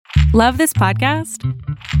Love this podcast?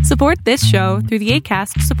 Support this show through the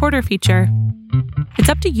Acast supporter feature. It's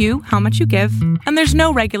up to you how much you give, and there's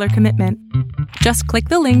no regular commitment. Just click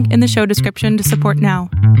the link in the show description to support now.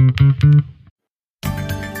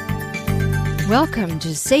 Welcome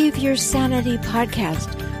to Save Your Sanity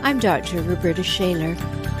podcast. I'm Dr. Roberta Shaler.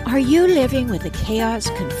 Are you living with the chaos,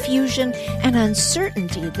 confusion, and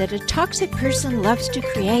uncertainty that a toxic person loves to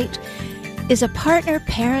create? Is a partner,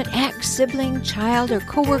 parent, ex, sibling, child, or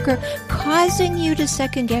coworker causing you to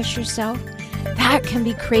second-guess yourself? That can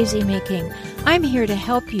be crazy-making. I'm here to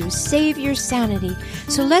help you save your sanity.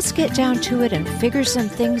 So let's get down to it and figure some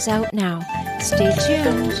things out now. Stay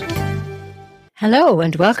tuned. Hello,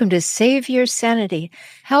 and welcome to Save Your Sanity,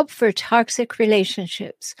 Help for Toxic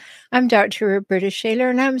Relationships. I'm Dr. Roberta Shaler,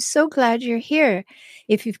 and I'm so glad you're here.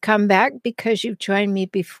 If you've come back because you've joined me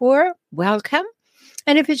before, welcome.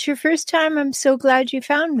 And if it's your first time, I'm so glad you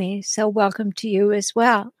found me. So welcome to you as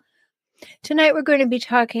well. Tonight, we're going to be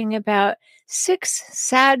talking about 6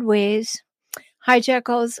 sad ways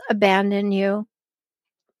hijackals abandon you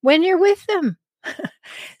when you're with them.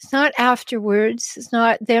 It's not afterwards. It's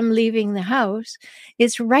not them leaving the house.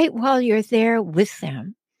 It's right while you're there with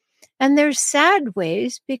them. And there's sad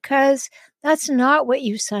ways because that's not what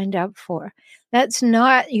you signed up for. That's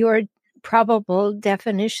not your probable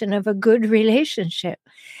definition of a good relationship.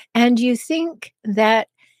 And you think that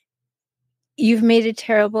you've made a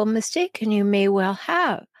terrible mistake, and you may well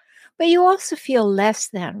have. But you also feel less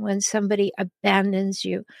than when somebody abandons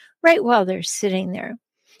you right while they're sitting there.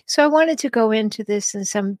 So I wanted to go into this in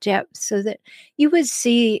some depth so that you would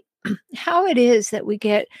see how it is that we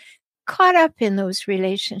get caught up in those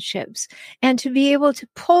relationships, and to be able to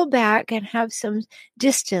pull back and have some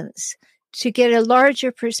distance, to get a larger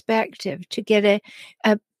perspective, to get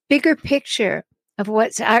a bigger picture of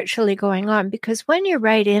what's actually going on. Because when you're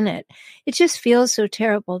right in it, it just feels so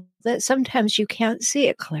terrible that sometimes you can't see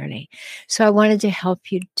it clearly. So I wanted to help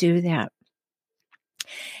you do that.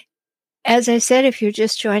 As I said, if you're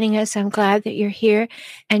just joining us, I'm glad that you're here.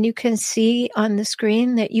 And you can see on the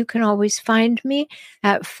screen that you can always find me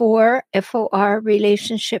at FOR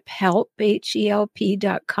Relationship Help,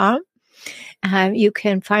 HELP.com. You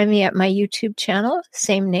can find me at my YouTube channel,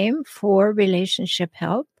 same name, FOR Relationship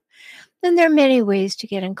Help. And there are many ways to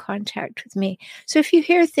get in contact with me. So if you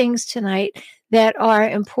hear things tonight that are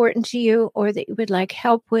important to you or that you would like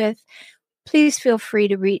help with, please feel free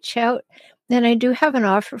to reach out. Then I do have an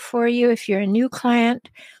offer for you. If you're a new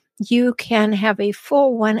client, you can have a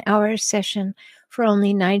full 1-hour session for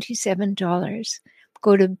only $97.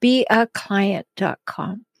 Go to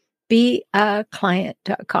beaclient.com.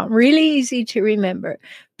 beaclient.com. Really easy to remember.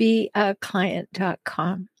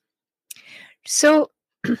 beaclient.com. So,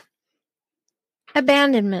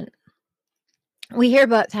 abandonment. We hear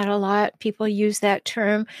about that a lot. People use that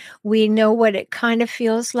term. We know what it kind of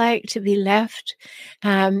feels like to be left,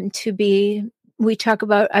 we talk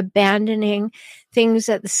about abandoning things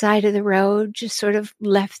at the side of the road, just sort of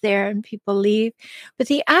left there and people leave. But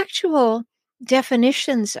the actual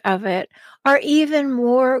definitions of it are even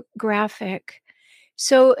more graphic.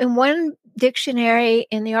 So in one dictionary,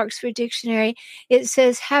 in the Oxford Dictionary, it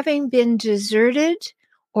says having been deserted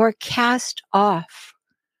or cast off.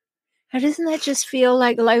 Now, doesn't that just feel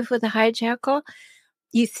like life with a hijackal?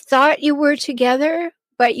 You thought you were together,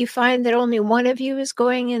 but you find that only one of you is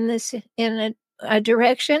going in a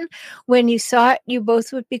direction when you thought you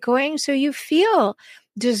both would be going. So you feel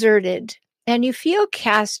deserted and you feel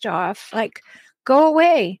cast off, like, go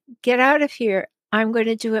away, get out of here. I'm going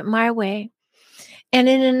to do it my way. And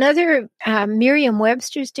in another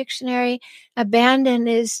Merriam-Webster's dictionary, abandon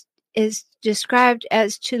is described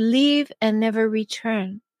as to leave and never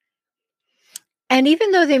return. And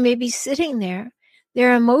even though they may be sitting there,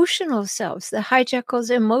 their emotional selves, the hijackal's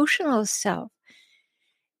emotional self,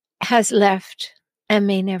 has left and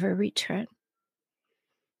may never return.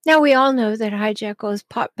 Now, we all know that hijackals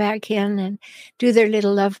pop back in and do their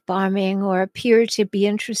little love bombing or appear to be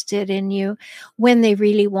interested in you when they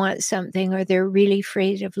really want something or they're really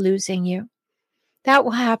afraid of losing you. That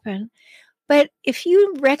will happen. But if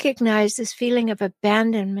you recognize this feeling of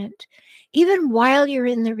abandonment, even while you're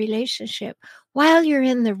in the relationship, while you're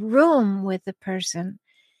in the room with the person,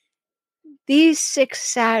 these 6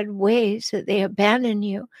 sad ways that they abandon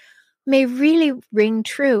you may really ring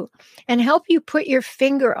true and help you put your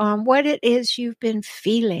finger on what it is you've been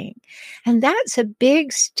feeling. And that's a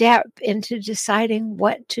big step into deciding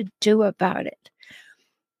what to do about it.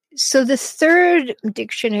 So the third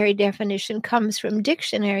dictionary definition comes from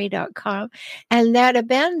dictionary.com, and that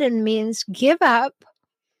abandon means give up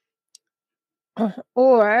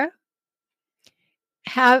or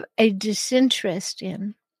have a disinterest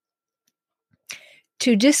in.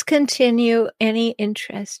 to discontinue any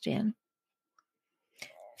interest in.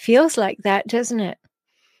 Feels like that, doesn't it?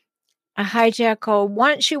 A hijackal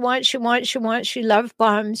wants you, love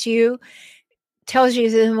bombs you, tells you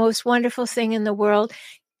the most wonderful thing in the world,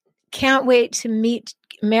 can't wait to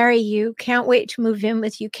marry you, can't wait to move in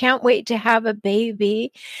with you, can't wait to have a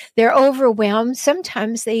baby. They're overwhelmed.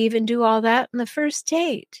 Sometimes they even do all that on the first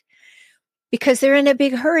date because they're in a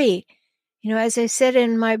big hurry. As I said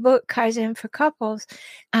in my book, Kaizen for Couples,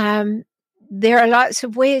 there are lots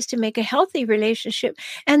of ways to make a healthy relationship,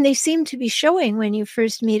 and they seem to be showing when you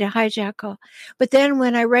first meet a hijackal. But then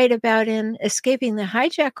when I write about in Escaping the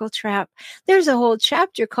Hijackal Trap, there's a whole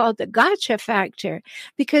chapter called the gotcha factor,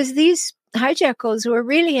 because these hijackals who are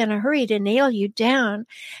really in a hurry to nail you down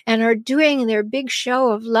and are doing their big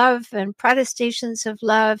show of love and protestations of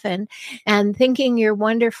love and thinking you're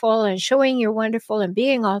wonderful and showing you're wonderful and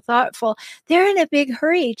being all thoughtful, they're in a big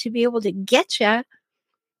hurry to be able to get you.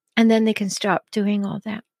 And then they can stop doing all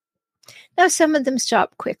that. Now, some of them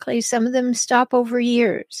stop quickly. Some of them stop over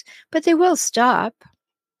years, but they will stop.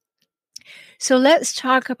 So let's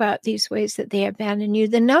talk about these ways that they abandon you.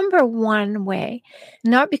 The number one way,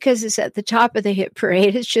 not because it's at the top of the hit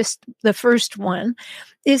parade, it's just the first one,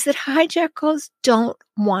 is that hijackals don't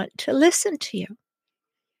want to listen to you.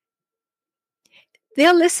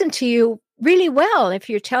 They'll listen to you really well if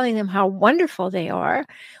you're telling them how wonderful they are,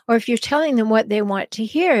 or if you're telling them what they want to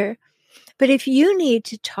hear. But if you need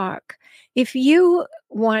to talk, if you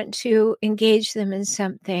want to engage them in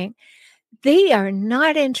something, they are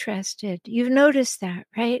not interested. You've noticed that,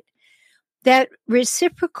 right? That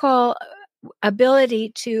reciprocal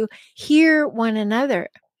ability to hear one another,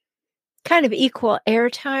 kind of equal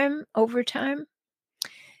airtime over time,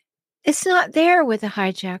 it's not there with a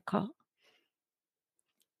hijackal.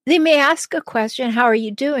 They may ask a question, how are you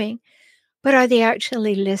doing? But are they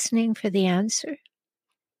actually listening for the answer?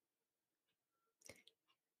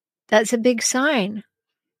 That's a big sign.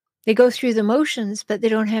 They go through the motions, but they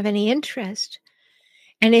don't have any interest.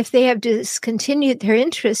 And if they have discontinued their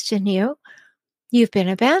interest in you, you've been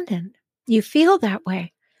abandoned. You feel that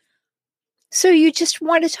way. So you just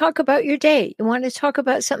want to talk about your day. You want to talk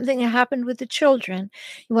about something that happened with the children.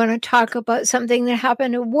 You want to talk about something that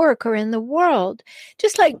happened at work or in the world,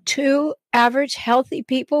 just like two average healthy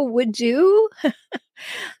people would do.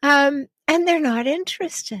 And they're not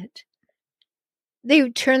interested. They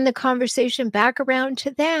turn the conversation back around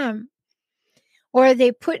to them. Or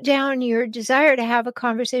they put down your desire to have a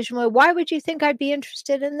conversation. Well, why would you think I'd be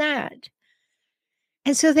interested in that?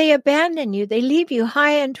 And so they abandon you. They leave you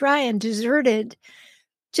high and dry and deserted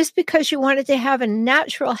just because you wanted to have a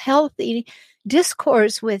natural, healthy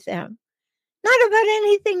discourse with them. Not about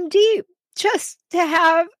anything deep, just to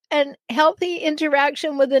have a healthy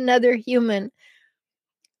interaction with another human.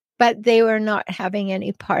 But they were not having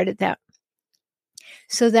any part of that.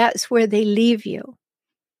 So that's where they leave you.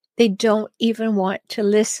 They don't even want to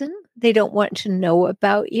listen. They don't want to know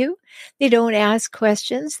about you. They don't ask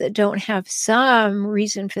questions that don't have some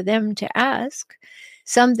reason for them to ask,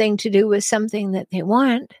 something to do with something that they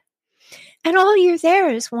want. And all you're there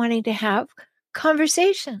is wanting to have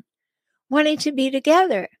conversation, wanting to be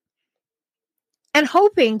together, and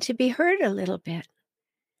hoping to be heard a little bit.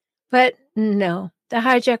 But no, the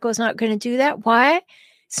hijackal is not going to do that. Why?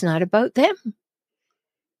 It's not about them.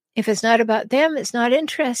 If it's not about them, it's not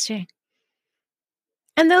interesting.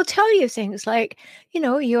 And they'll tell you things like,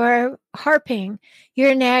 you're harping,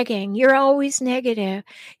 you're nagging, you're always negative.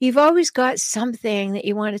 You've always got something that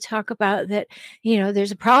you want to talk about that,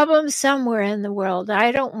 there's a problem somewhere in the world.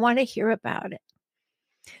 I don't want to hear about it.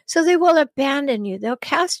 So they will abandon you. They'll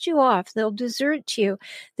cast you off. They'll desert you.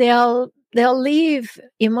 They'll leave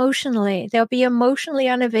emotionally. They'll be emotionally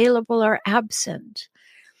unavailable or absent.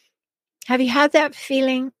 Have you had that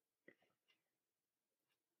feeling?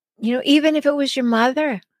 Even if it was your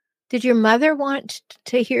mother, did your mother want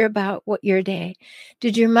to hear about your day?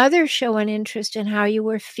 Did your mother show an interest in how you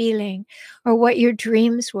were feeling or what your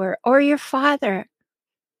dreams were, or your father?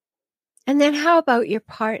 And then how about your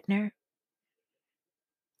partner?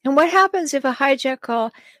 And what happens if a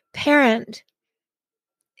hijackal parent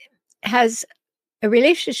has a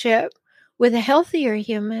relationship with a healthier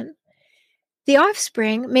human? The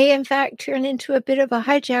offspring may, in fact, turn into a bit of a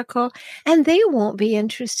hijackal, and they won't be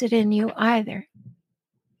interested in you either.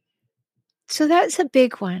 So that's a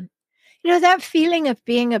big one. That feeling of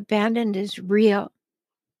being abandoned is real.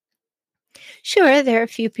 Sure, there are a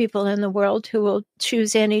few people in the world who will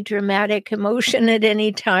choose any dramatic emotion at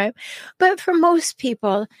any time, but for most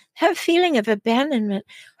people, that feeling of abandonment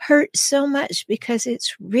hurts so much because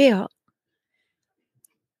it's real.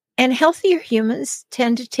 And healthier humans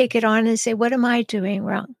tend to take it on and say, what am I doing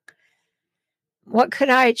wrong? What could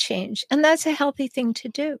I change? And that's a healthy thing to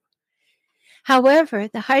do. However,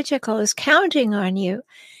 the hijackal is counting on you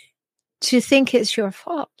to think it's your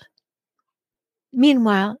fault.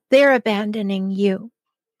 Meanwhile, they're abandoning you.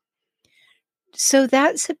 So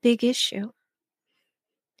that's a big issue.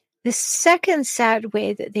 The second sad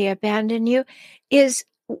way that they abandon you is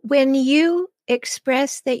when you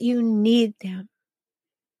express that you need them.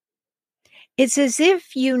 It's as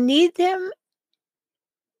if you need them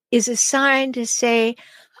is a sign to say,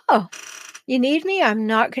 oh, you need me? I'm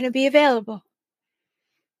not going to be available.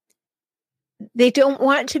 They don't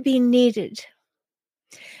want to be needed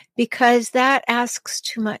because that asks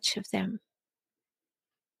too much of them.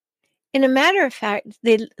 In a matter of fact,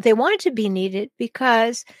 they want to be needed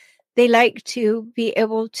because they like to be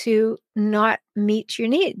able to not meet your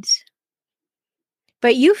needs.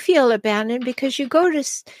 But you feel abandoned because you go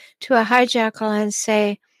to a hijackal and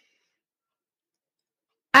say,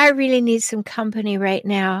 I really need some company right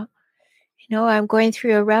now. I'm going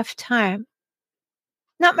through a rough time.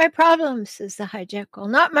 Not my problem, says the hijackal.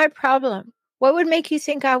 Not my problem. What would make you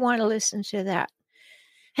think I want to listen to that?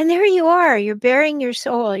 And there you are. You're bearing your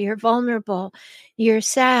soul. You're vulnerable. You're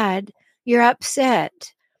sad. You're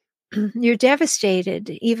upset. You're devastated,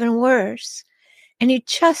 even worse. And you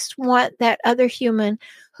just want that other human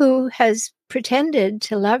who has pretended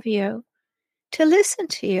to love you to listen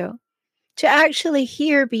to you, to actually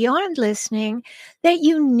hear beyond listening that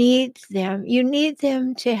you need them. You need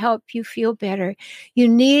them to help you feel better. You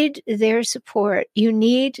need their support. You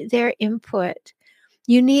need their input.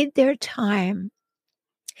 You need their time.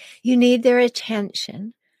 You need their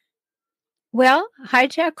attention. Well,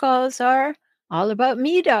 hijackals are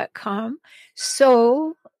allaboutme.com.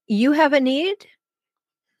 So you have a need?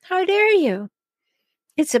 How dare you?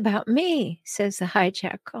 It's about me, says the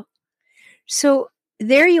hijackal. So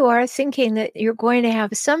there you are thinking that you're going to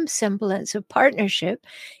have some semblance of partnership.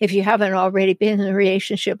 If you haven't already been in a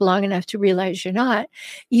relationship long enough to realize you're not,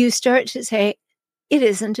 you start to say, it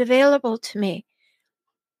isn't available to me.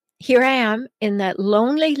 Here I am in that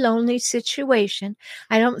lonely, lonely situation.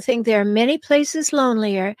 I don't think there are many places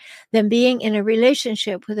lonelier than being in a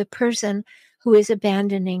relationship with a person who is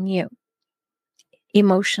abandoning you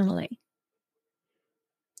emotionally.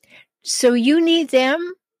 So you need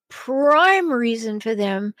them. Prime reason for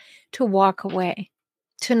them to walk away,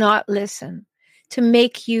 to not listen, to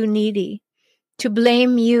make you needy, to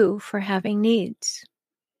blame you for having needs.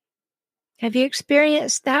 Have you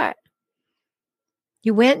experienced that?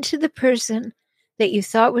 You went to the person that you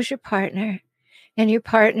thought was your partner, and your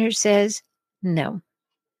partner says, no,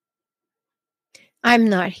 I'm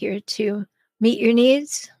not here to meet your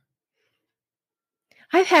needs.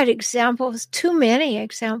 I've had examples, too many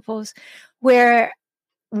examples, where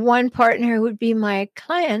one partner who would be my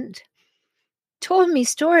client told me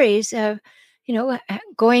stories of,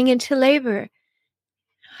 going into labor.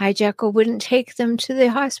 Hijackal wouldn't take them to the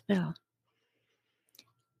hospital.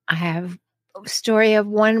 I have a story of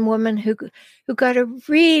one woman who got a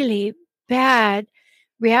really bad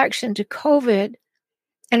reaction to COVID,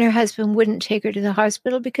 and her husband wouldn't take her to the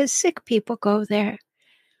hospital because sick people go there.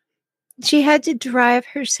 She had to drive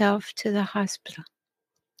herself to the hospital.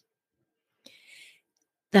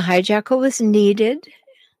 The hijackal was needed,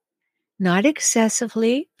 not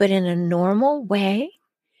excessively, but in a normal way.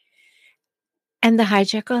 And the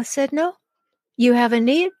hijackal said, no, you have a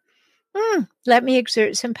need? Let me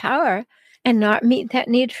exert some power and not meet that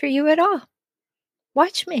need for you at all.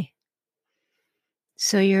 Watch me.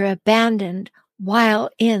 So you're abandoned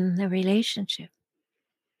while in the relationship.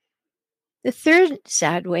 The third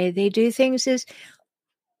sad way they do things is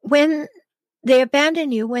when they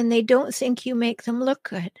abandon you when they don't think you make them look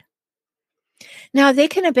good. Now, they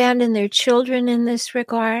can abandon their children in this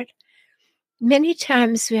regard. Many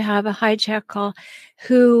times we have a hijackal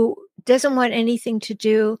who doesn't want anything to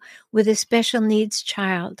do with a special needs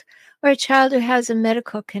child or a child who has a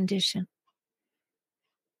medical condition.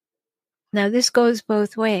 Now, this goes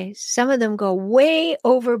both ways. Some of them go way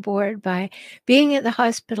overboard by being at the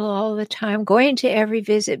hospital all the time, going to every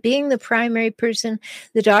visit, being the primary person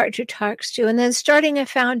the doctor talks to, and then starting a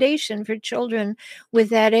foundation for children with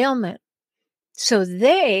that ailment. So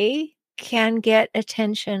they can get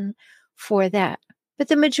attention for that. But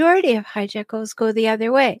the majority of hijackals go the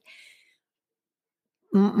other way.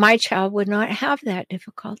 My child would not have that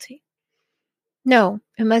difficulty. No,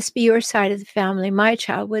 it must be your side of the family. My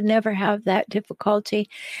child would never have that difficulty.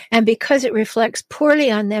 And because it reflects poorly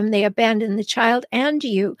on them, they abandon the child and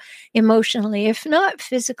you emotionally, if not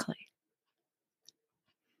physically,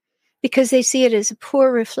 because they see it as a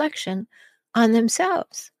poor reflection on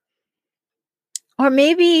themselves. Or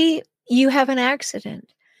maybe you have an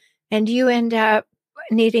accident and you end up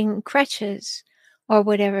needing crutches or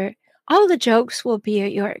whatever. All the jokes will be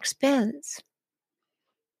at your expense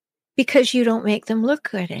because you don't make them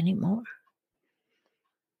look good anymore.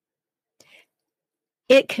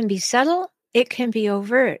 It can be subtle. It can be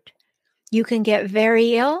overt. You can get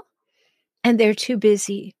very ill and they're too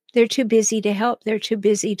busy. They're too busy to help. They're too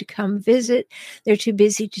busy to come visit. They're too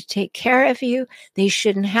busy to take care of you. They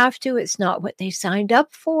shouldn't have to. It's not what they signed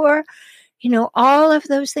up for. All of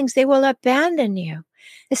those things, they will abandon you,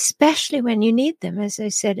 especially when you need them, as I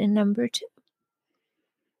said in number 2.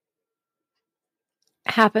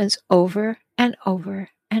 Happens over and over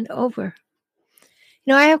and over.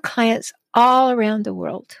 I have clients all around the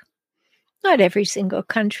world, not every single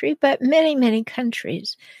country, but many, many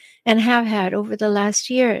countries, and have had over the last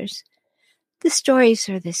years. The stories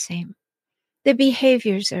are the same. The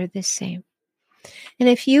behaviors are the same. And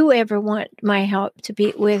if you ever want my help to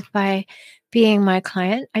be by being my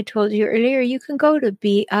client, I told you earlier, you can go to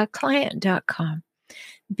beaclient.com.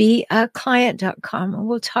 Beaclient.com, and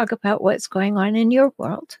we'll talk about what's going on in your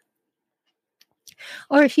world.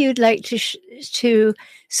 Or if you'd like to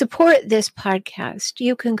support this podcast,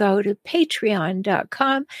 you can go to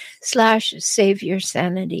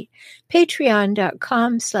patreon.com/saveyoursanity.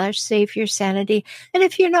 Patreon.com/saveyoursanity. And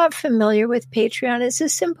if you're not familiar with Patreon, it's a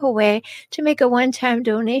simple way to make a one-time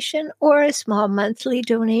donation or a small monthly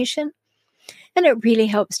donation. And it really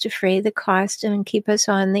helps defray the cost and keep us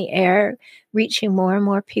on the air, reaching more and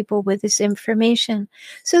more people with this information.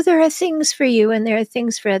 So there are things for you and there are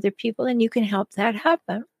things for other people, and you can help that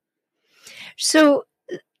happen. So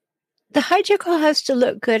the hijackal has to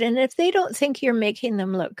look good. And if they don't think you're making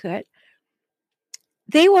them look good,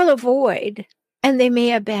 they will avoid and they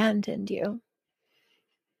may abandon you.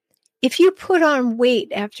 If you put on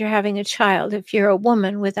weight after having a child, if you're a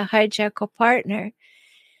woman with a hijackal partner,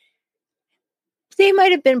 they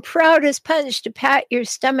might have been proud as punch to pat your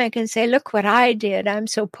stomach and say, look what I did. I'm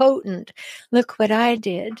so potent. Look what I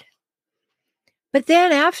did. But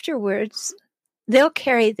then afterwards, they'll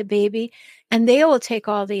carry the baby and they will take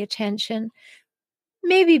all the attention,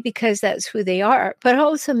 maybe because that's who they are, but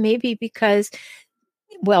also maybe because,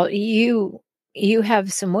 well, you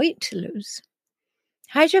have some weight to lose.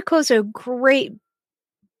 Hijackals are great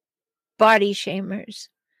body shamers.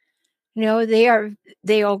 They are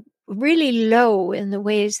really low in the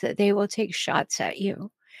ways that they will take shots at you.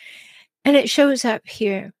 And it shows up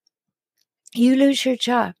here. You lose your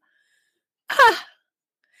job.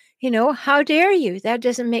 How dare you? That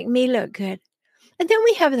doesn't make me look good. And then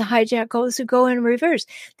we have the hijackals who go in reverse.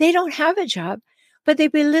 They don't have a job, but they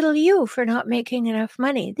belittle you for not making enough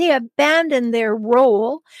money. They abandon their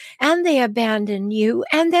role and they abandon you,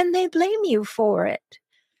 and then they blame you for it.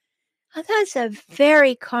 Now, that's a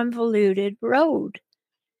very convoluted road.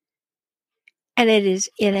 And it is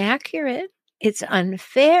inaccurate. It's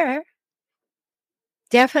unfair.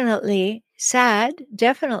 Definitely sad.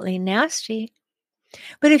 Definitely nasty.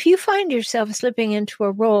 But if you find yourself slipping into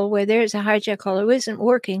a role where there's a hijackal who isn't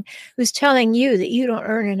working, who's telling you that you don't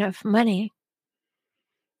earn enough money,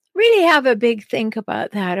 really have a big think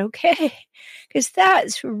about that, okay? Because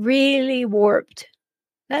that's really warped.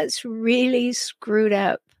 That's really screwed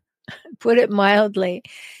up, put it mildly.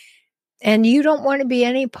 And you don't want to be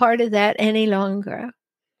any part of that any longer,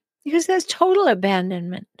 because that's total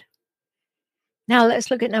abandonment. Now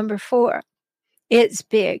let's look at number 4. It's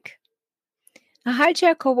big. A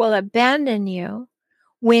hijackal will abandon you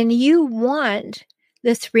when you want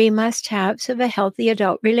the 3 must-haves of a healthy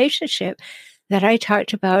adult relationship that I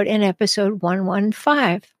talked about in episode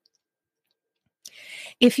 115.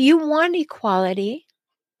 If you want equality,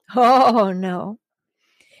 oh no.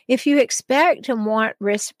 If you expect and want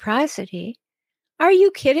reciprocity, are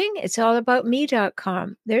you kidding? It's all about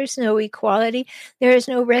me.com. There's no equality. There is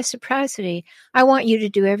no reciprocity. I want you to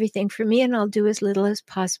do everything for me, and I'll do as little as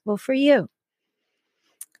possible for you.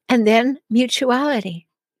 And then mutuality.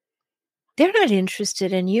 They're not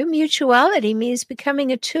interested in you. Mutuality means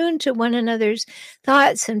becoming attuned to one another's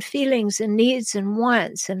thoughts and feelings and needs and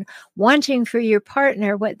wants, and wanting for your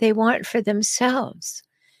partner what they want for themselves.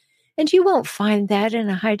 And you won't find that in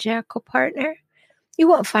a hijackal partner. You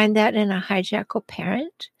won't find that in a hijackal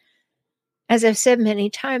parent. As I've said many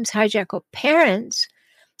times, hijackal parents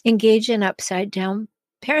engage in upside-down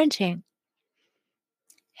parenting.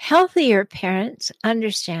 Healthier parents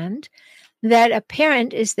understand that a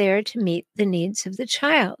parent is there to meet the needs of the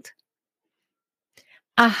child.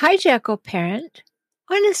 A hijackal parent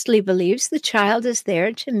honestly believes the child is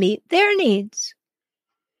there to meet their needs.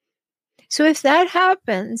 So if that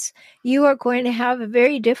happens, you are going to have a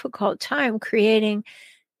very difficult time creating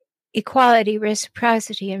equality,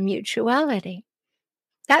 reciprocity, and mutuality.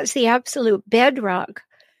 That's the absolute bedrock,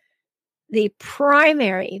 the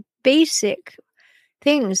primary, basic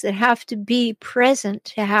things that have to be present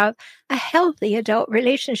to have a healthy adult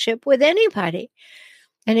relationship with anybody.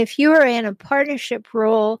 And if you are in a partnership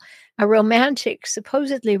role, a romantic,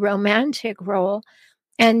 supposedly romantic role,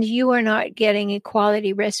 and you are not getting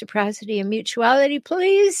equality, reciprocity, and mutuality,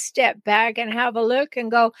 please step back and have a look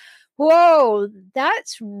and go, whoa,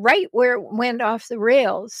 that's right where it went off the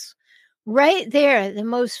rails. Right there, the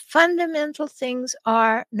most fundamental things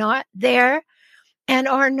are not there and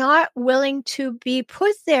are not willing to be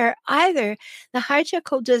put there either. The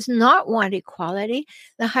hijackal does not want equality.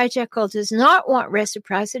 The hijackal does not want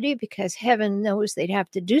reciprocity because heaven knows they'd have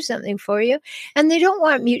to do something for you. And they don't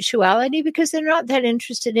want mutuality because they're not that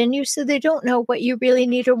interested in you, so they don't know what you really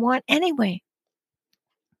need or want anyway.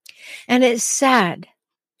 And it's sad.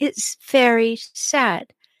 It's very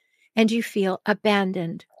sad. And you feel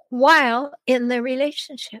abandoned while in the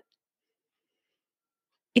relationship.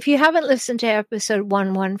 If you haven't listened to episode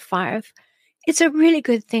 115, it's a really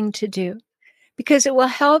good thing to do because it will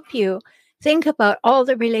help you think about all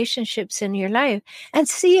the relationships in your life and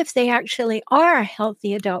see if they actually are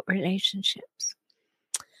healthy adult relationships.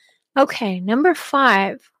 Okay, number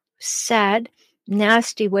 5, sad,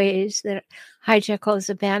 nasty ways that hijackals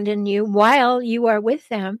abandon you while you are with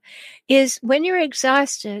them is when you're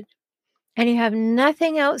exhausted and you have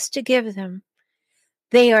nothing else to give them.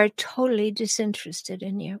 They are totally disinterested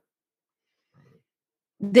in you.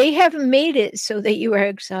 They have made it so that you are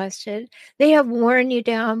exhausted. They have worn you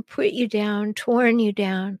down, put you down, torn you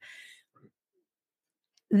down.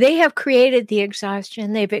 They have created the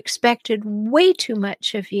exhaustion. They've expected way too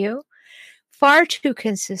much of you, far too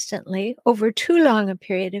consistently, over too long a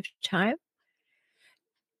period of time.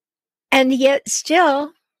 And yet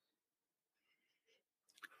still,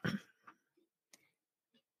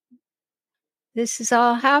 this is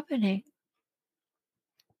all happening.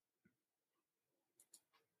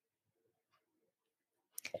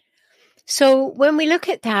 So when we look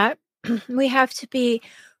at that, we have to be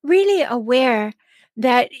really aware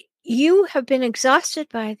that you have been exhausted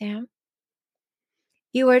by them.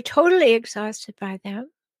 You are totally exhausted by them.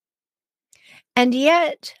 And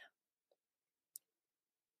yet,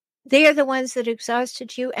 they are the ones that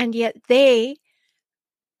exhausted you, and yet they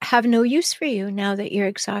have no use for you now that you're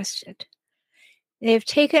exhausted. They've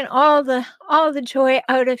taken all the joy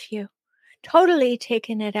out of you, totally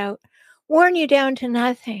taken it out, worn you down to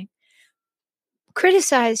nothing,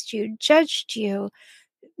 criticized you, judged you,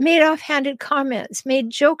 made offhanded comments,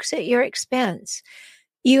 made jokes at your expense.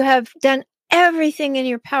 You have done everything in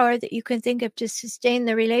your power that you can think of to sustain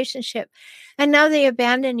the relationship. And now they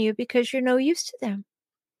abandon you because you're no use to them.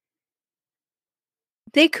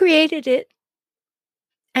 They created it,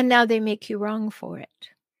 and now they make you wrong for it.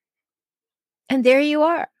 And there you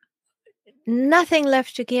are. Nothing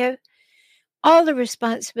left to give, all the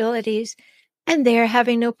responsibilities, and they're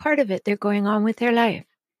having no part of it. They're going on with their life.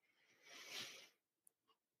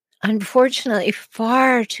 Unfortunately,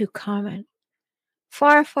 far too common.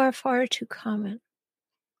 Far, far, far too common.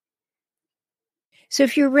 So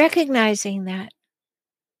if you're recognizing that,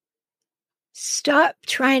 stop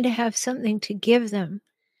trying to have something to give them.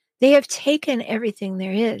 They have taken everything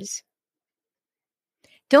there is.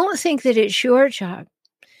 Don't think that it's your job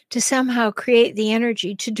to somehow create the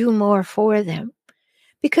energy to do more for them,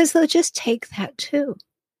 because they'll just take that too.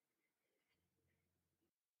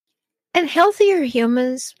 And healthier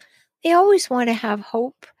humans, they always want to have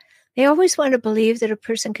hope. They always want to believe that a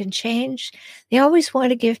person can change. They always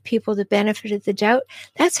want to give people the benefit of the doubt.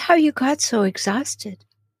 That's how you got so exhausted.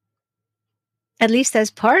 At least that's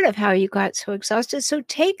part of how you got so exhausted. So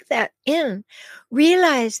take that in.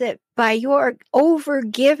 Realize that by your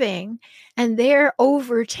overgiving and their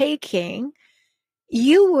overtaking,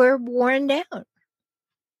 you were worn down.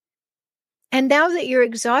 And now that you're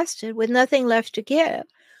exhausted with nothing left to give,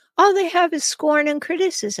 all they have is scorn and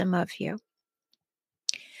criticism of you.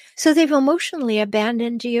 So they've emotionally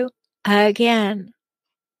abandoned you again.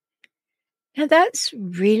 Now that's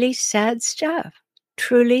really sad stuff.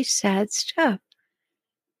 Truly sad stuff.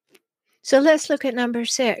 So let's look at number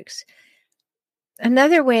 6.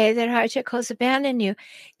 Another way that hijackals abandon you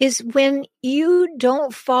is when you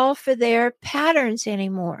don't fall for their patterns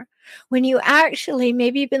anymore. When you actually,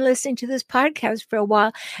 maybe you've been listening to this podcast for a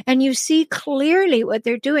while and you see clearly what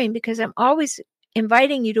they're doing, because I'm always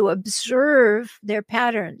inviting you to observe their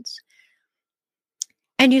patterns.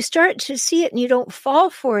 And you start to see it and you don't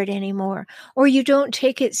fall for it anymore, or you don't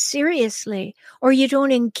take it seriously, or you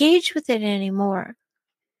don't engage with it anymore.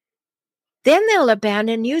 then they'll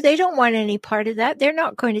abandon you. They don't want any part of that. They're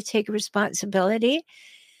not going to take responsibility.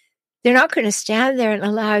 They're not going to stand there and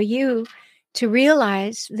allow you to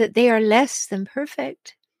realize that they are less than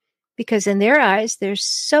perfect, because in their eyes, they're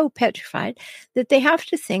so petrified that they have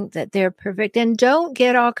to think that they're perfect. And don't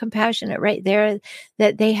get all compassionate right there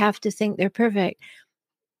that they have to think they're perfect.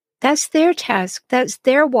 That's their task. That's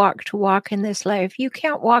their walk to walk in this life. You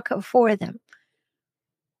can't walk it for them.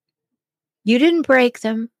 You didn't break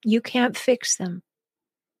them. You can't fix them.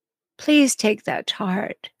 Please take that to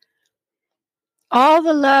heart. All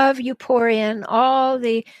the love you pour in, all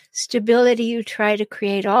the stability you try to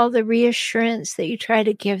create, all the reassurance that you try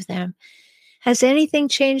to give them, has anything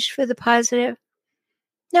changed for the positive?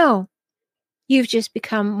 No. You've just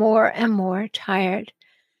become more and more tired,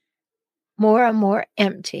 more and more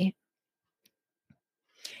empty.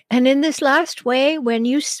 And in this last way, when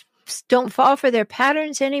you don't fall for their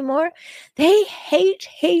patterns anymore, they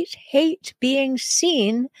hate being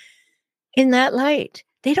seen in that light.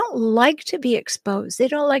 They don't like to be exposed. They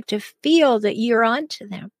don't like to feel that you're onto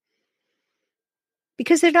them,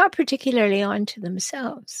 because they're not particularly onto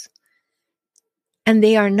themselves. And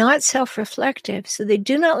they are not self-reflective, so they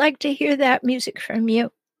do not like to hear that music from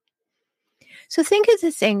you. So think of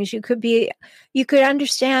the things you could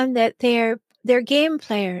understand that they're game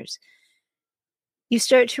players. You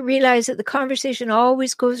start to realize that the conversation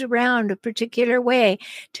always goes around a particular way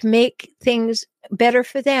to make things better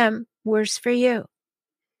for them, worse for you.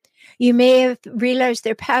 You may have realized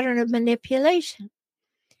their pattern of manipulation,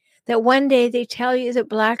 that one day they tell you that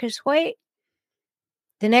black is white.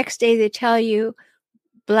 The next day they tell you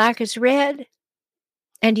black is red.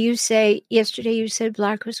 And you say, yesterday you said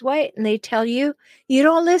black was white. And they tell you, you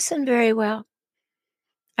don't listen very well.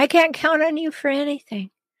 I can't count on you for anything.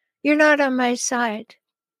 You're not on my side.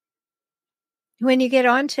 When you get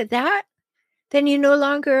onto that, then you no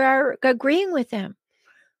longer are agreeing with them.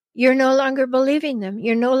 You're no longer believing them.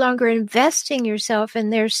 You're no longer investing yourself in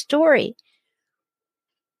their story.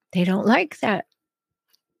 They don't like that.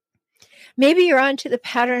 Maybe you're onto the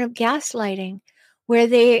pattern of gaslighting,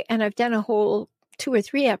 and I've done a whole 2 or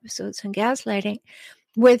 3 episodes on gaslighting,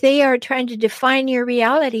 where they are trying to define your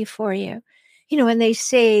reality for you. You know, when they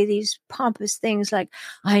say these pompous things like,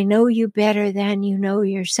 I know you better than you know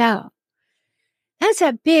yourself. That's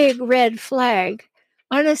a big red flag.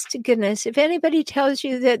 Honest to goodness, if anybody tells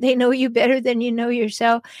you that they know you better than you know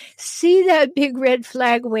yourself, see that big red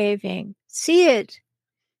flag waving. See it,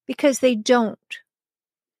 because they don't.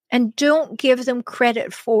 And don't give them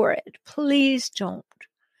credit for it. Please don't.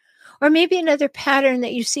 Or maybe another pattern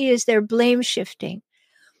that you see is their blame shifting.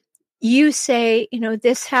 You say,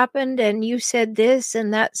 this happened and you said this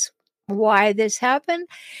and that's why this happened.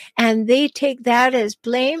 And they take that as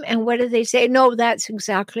blame. And what do they say? No, that's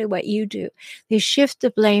exactly what you do. They shift the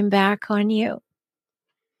blame back on you.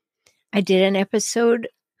 I did an episode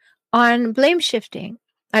on blame shifting.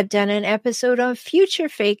 I've done an episode on future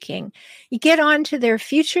faking. You get on to their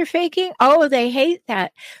future faking. Oh, they hate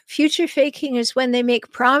that. Future faking is when they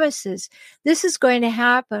make promises. This is going to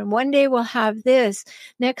happen. One day we'll have this.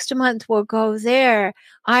 Next month we'll go there.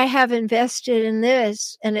 I have invested in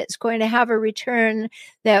this and it's going to have a return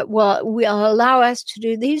that will allow us to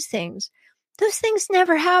do these things. Those things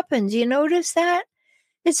never happen. Do you notice that?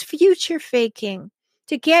 It's future faking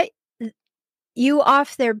to get you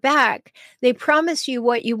off their back. They promise you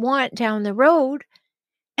what you want down the road,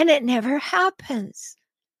 and it never happens.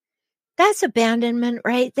 That's abandonment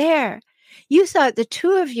right there. You thought the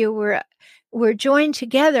two of you were joined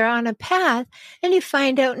together on a path, and you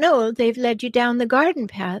find out, no, they've led you down the garden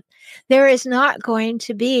path. There is not going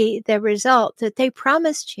to be the result that they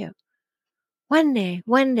promised you. One day.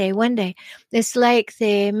 It's like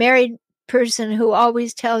the married person who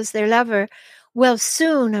always tells their lover, well,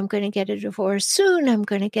 soon I'm going to get a divorce. Soon I'm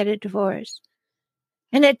going to get a divorce.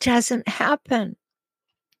 And it doesn't happen.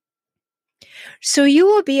 So you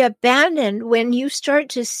will be abandoned when you start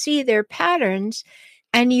to see their patterns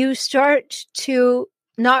and you start to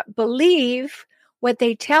not believe what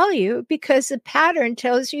they tell you because the pattern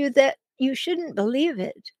tells you that you shouldn't believe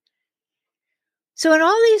it. So in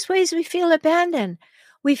all these ways, we feel abandoned.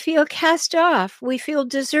 We feel cast off. We feel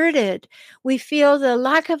deserted. We feel the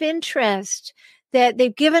lack of interest, that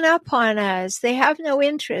they've given up on us. They have no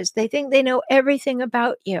interest. They think they know everything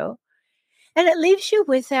about you. And it leaves you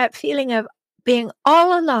with that feeling of being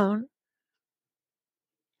all alone.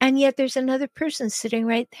 And yet there's another person sitting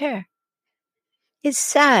right there. It's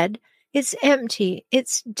sad. It's empty.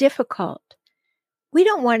 It's difficult. We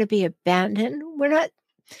don't want to be abandoned.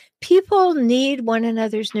 People need one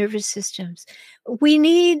another's nervous systems. We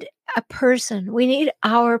need a person. We need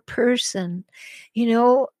our person,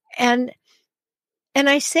 and And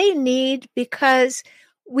I say need because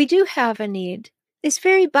we do have a need. It's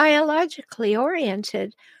very biologically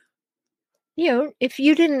oriented. If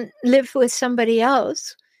you didn't live with somebody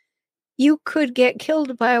else, you could get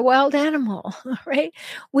killed by a wild animal, right?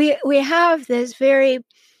 We have this very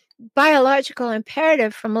biological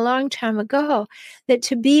imperative from a long time ago that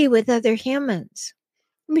to be with other humans.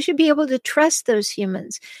 We should be able to trust those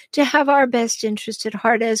humans, to have our best interest at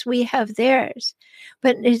heart as we have theirs.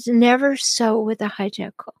 But it's never so with a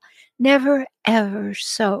hijackal. Never, ever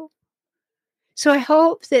so. So I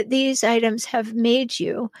hope that these items have made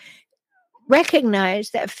you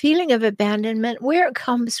recognize that feeling of abandonment, where it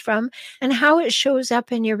comes from, and how it shows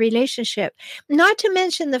up in your relationship. Not to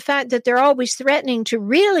mention the fact that they're always threatening to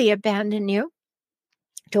really abandon you,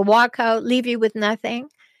 to walk out, leave you with nothing.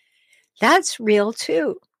 That's real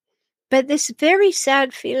too. But this very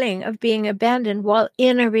sad feeling of being abandoned while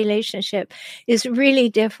in a relationship is really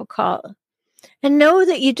difficult. And know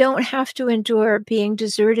that you don't have to endure being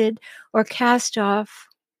deserted or cast off.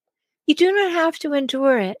 You do not have to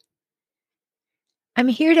endure it. I'm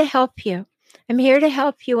here to help you. I'm here to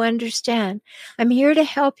help you understand. I'm here to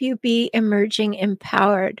help you be emerging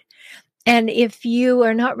empowered. And if you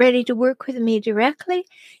are not ready to work with me directly,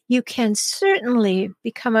 you can certainly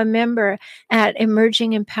become a member at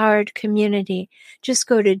Emerging Empowered Community. Just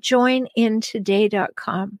go to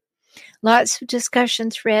joinintoday.com. Lots of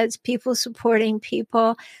discussion threads, people supporting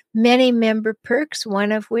people, many member perks,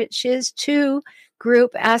 one of which is 2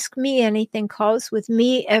 group Ask Me Anything calls with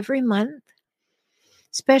me every month.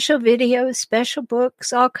 Special videos, special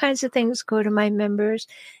books, all kinds of things go to my members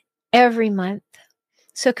every month.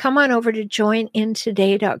 So come on over to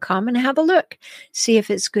joinintoday.com and have a look. See if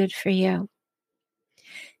it's good for you.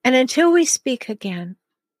 And until we speak again,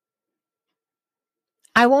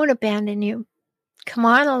 I won't abandon you. Come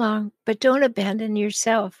on along, but don't abandon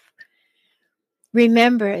yourself.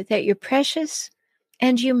 Remember that you're precious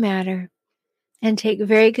and you matter. And take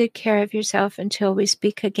very good care of yourself until we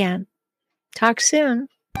speak again. Talk soon.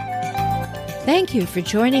 Thank you for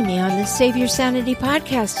joining me on the Save Your Sanity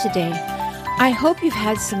podcast today. I hope you've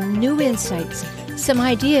had some new insights, some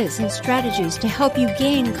ideas and strategies to help you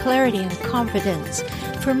gain clarity and confidence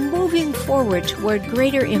for moving forward toward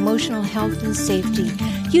greater emotional health and safety.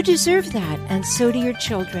 You deserve that, and so do your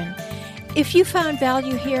children. If you found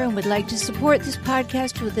value here and would like to support this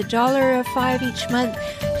podcast with $1 or $5 each month,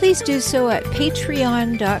 please do so at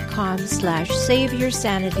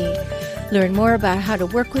patreon.com/saveyoursanity. Learn more about how to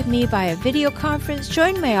work with me via video conference,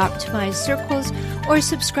 join my optimized circles, or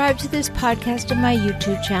subscribe to this podcast on my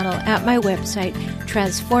YouTube channel at my website,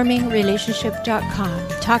 transformingrelationship.com.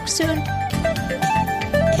 Talk soon.